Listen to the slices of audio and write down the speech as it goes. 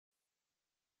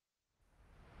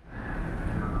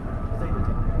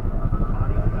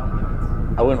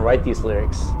didn't write these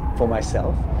lyrics for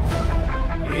myself.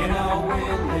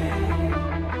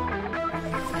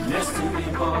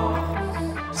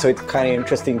 So it's kind of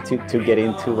interesting to get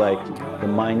into like the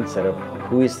mindset of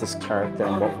who is this character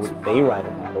and what would they write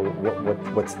about, or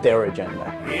what's their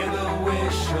agenda.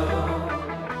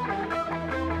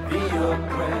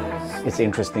 It's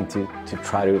interesting to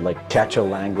try to like catch a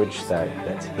language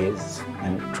that's his,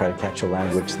 and try to catch a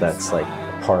language that's like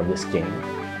a part of this game.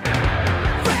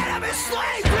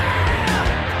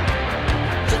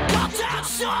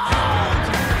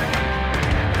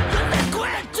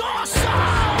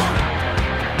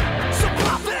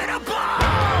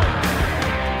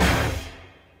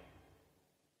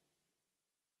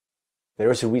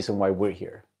 There's a reason why we're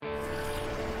here.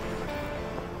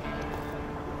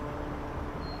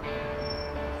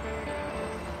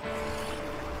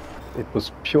 It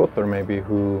was Piotr maybe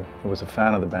who was a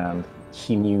fan of the band.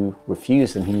 He knew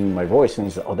Refused and he knew my voice, and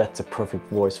he said, oh, that's a perfect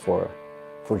voice for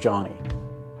Johnny.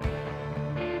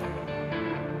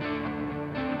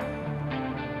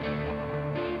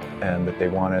 And that they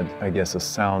wanted, I guess, a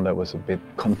sound that was a bit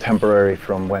contemporary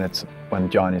from when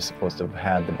Johnny's supposed to have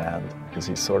had the band, because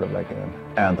he's sort of like an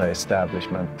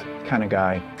anti-establishment kind of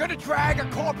guy. Gonna drag a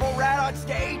corporal rat on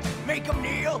stage, make him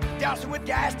kneel, douse him with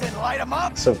gas, then light him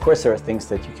up. So of course there are things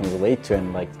that you can relate to,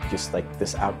 and like just like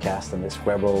this outcast and this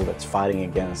rebel that's fighting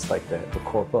against like the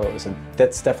corporals, and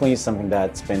that's definitely something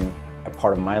that's been a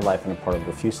part of my life and a part of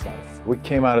Refused life. We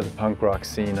came out of the punk rock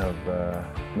scene of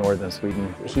northern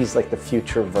Sweden. He's like the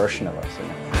future version of us, you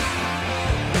know?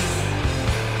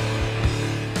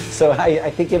 So I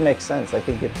think it makes sense. I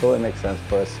think it totally makes sense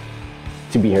for us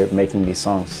to be here making these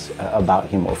songs about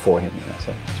him or for him, you know?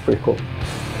 So it's pretty cool.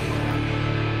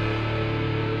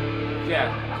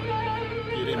 Yeah.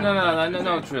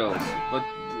 No trills. But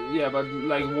yeah, but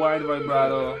like wide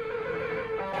vibrato.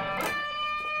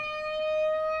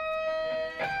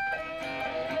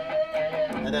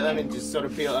 And then, I mean, just sort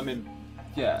of build, I mean,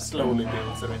 yeah, slowly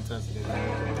build sort of intensity.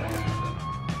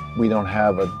 We don't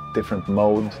have a different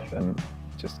mode than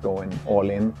just going all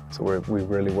in. So we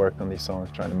really worked on these songs,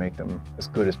 trying to make them as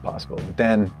good as possible. But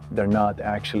then they're not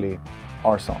actually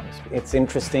our songs. It's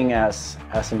interesting as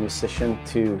a musician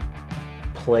to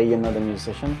play another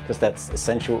musician, because that's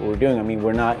essentially what we're doing. I mean,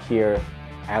 we're not here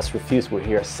as Refused, we're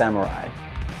here as Samurai.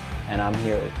 And I'm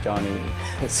here with Johnny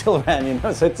Silverhand, you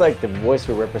know, so it's like the voice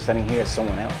we're representing here is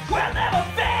someone else. We'll never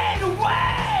fade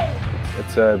away!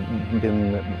 It's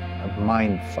been a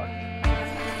mind fuck.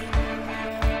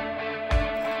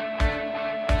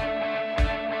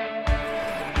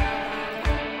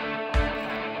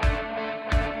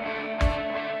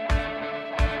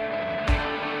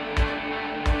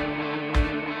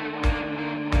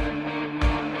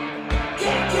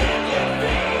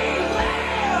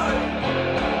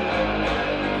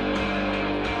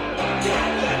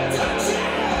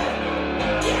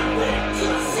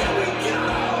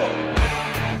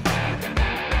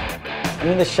 I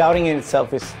mean, the shouting in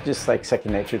itself is just like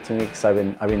second nature to me, because I've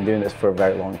been doing this for a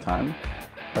very long time.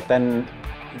 But then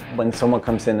when someone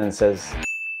comes in and says,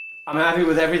 I'm happy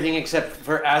with everything except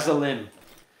for Azza Lim.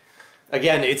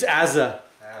 Again, it's Azza.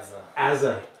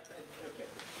 Azza.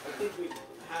 I think we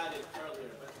had it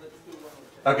earlier, but let's do one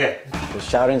more. Okay. the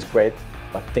shouting's great,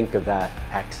 but think of that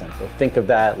accent, or think of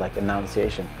that like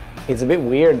enunciation. It's a bit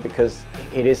weird because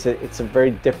it's a very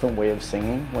different way of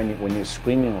singing when you're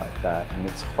screaming like that, and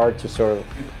it's hard to sort of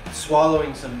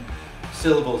Swallowing some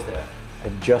syllables there.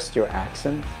 adjust your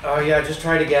accent. Oh yeah, just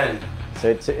try it again. So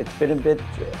it's been a bit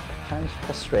kind of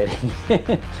frustrating.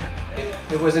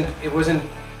 It wasn't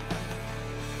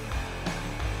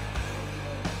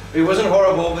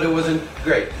horrible, but it wasn't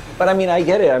great. But I mean, I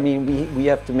get it. I mean, we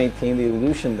have to maintain the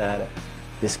illusion that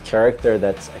this character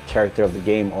that's a character of the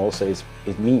game also is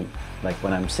me, like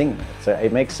when I'm singing it. So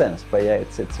it makes sense. But yeah,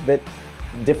 it's a bit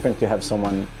different to have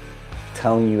someone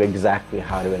telling you exactly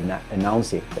how to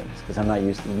enunciate things, because I'm not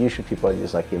used to, usually people are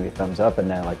just like give me a thumbs up,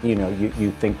 and then like, you know,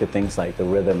 you think the things like the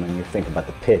rhythm, and you think about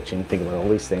the pitch, and you think about all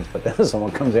these things, but then someone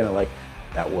comes in and like,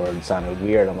 that word sounded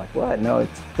weird. I'm like, what? No,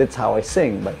 that's how I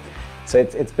sing. But so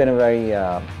it's been a very,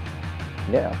 yeah,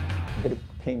 a bit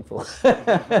painful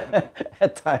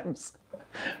at times,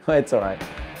 but it's all right.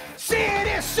 See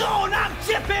this zone, I'm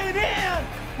chipping in.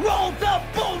 Roll the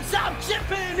bones, I'm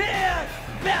chipping in.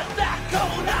 Belt that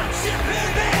cone, I'm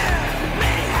chipping in.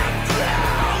 Mayhem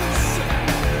clowns.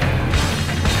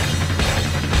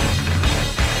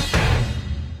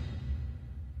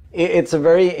 It's a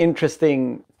very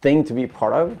interesting thing to be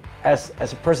part of. As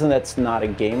a person that's not a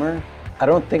gamer, I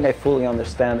don't think I fully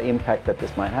understand the impact that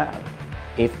this might have.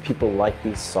 if people like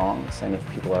these songs and if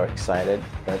people are excited,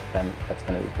 then that's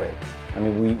going to be great. I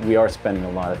mean, we are spending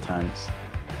a lot of times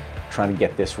trying to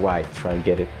get this right, trying to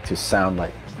get it to sound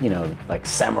like, you know, like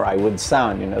samurai would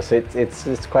sound, you know. So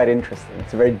it's quite interesting.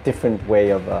 It's a very different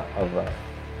way of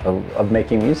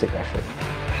making music, actually.